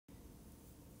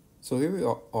So here we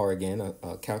are again,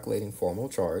 calculating formal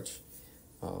charge.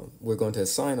 We're going to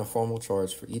assign a formal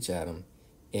charge for each atom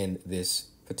in this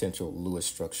potential Lewis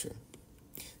structure.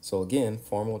 So again,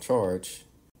 formal charge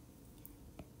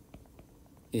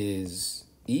is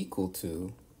equal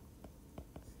to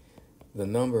the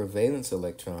number of valence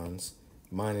electrons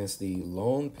minus the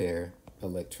lone pair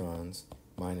electrons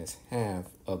minus half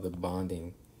of the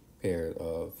bonding pair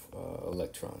of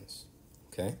electrons.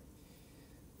 Okay?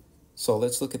 So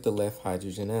let's look at the left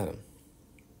hydrogen atom.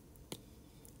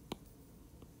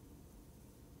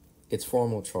 Its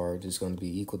formal charge is going to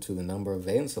be equal to the number of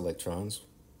valence electrons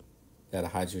that a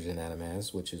hydrogen atom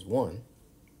has, which is 1,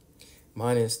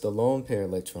 minus the lone pair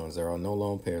electrons. There are no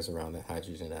lone pairs around that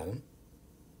hydrogen atom,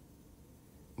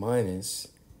 minus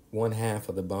 1/2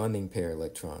 of the bonding pair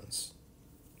electrons.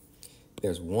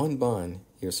 There's one bond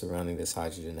here surrounding this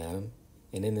hydrogen atom,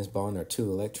 and in this bond are 2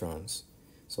 electrons,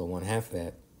 so 1/2 of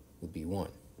that would be 1.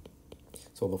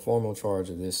 So the formal charge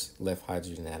of this left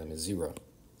hydrogen atom is 0.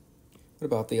 What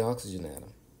about the oxygen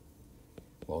atom?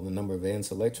 Well, the number of valence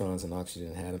electrons an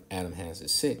oxygen atom has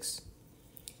is 6.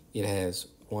 It has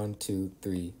 1, 2,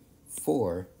 3,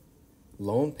 4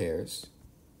 lone pairs.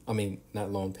 I mean,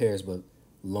 not lone pairs, but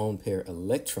lone pair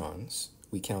electrons.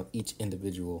 We count each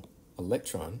individual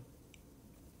electron.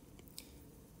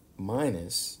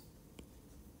 Minus,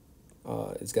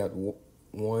 it's got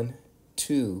 1,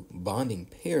 2 bonding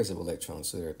pairs of electrons.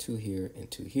 So there are 2 here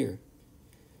and 2 here.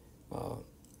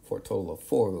 For a total of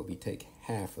 4, we take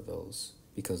half of those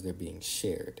because they're being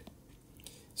shared.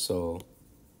 So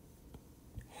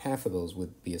half of those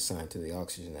would be assigned to the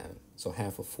oxygen atom. So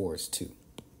half of 4 is 2.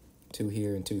 2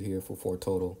 here and 2 here for 4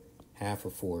 total. Half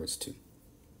of 4 is 2.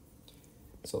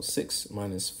 So 6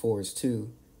 minus 4 is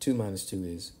 2. 2 minus 2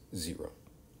 is 0.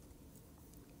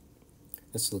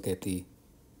 Let's look at the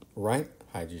right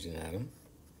hydrogen atom.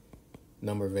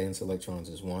 Number of valence electrons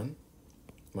is 1.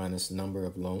 Minus number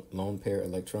of lone pair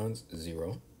electrons,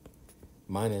 0.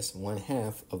 Minus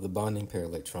 1/2 of the bonding pair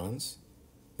electrons.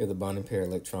 Here are the bonding pair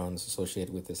electrons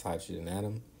associated with this hydrogen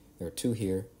atom. There are 2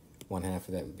 here. 1/2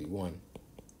 of that would be 1,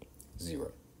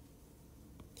 0.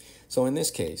 So in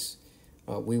this case,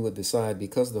 we would decide,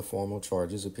 because the formal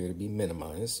charges appear to be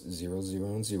minimized, 0,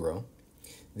 0, and 0,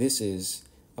 this is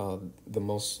the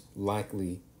most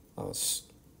likely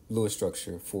Lewis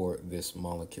structure for this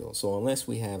molecule. So unless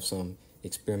we have some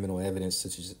experimental evidence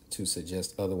to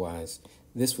suggest otherwise,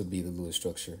 this would be the Lewis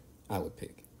structure I would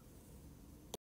pick.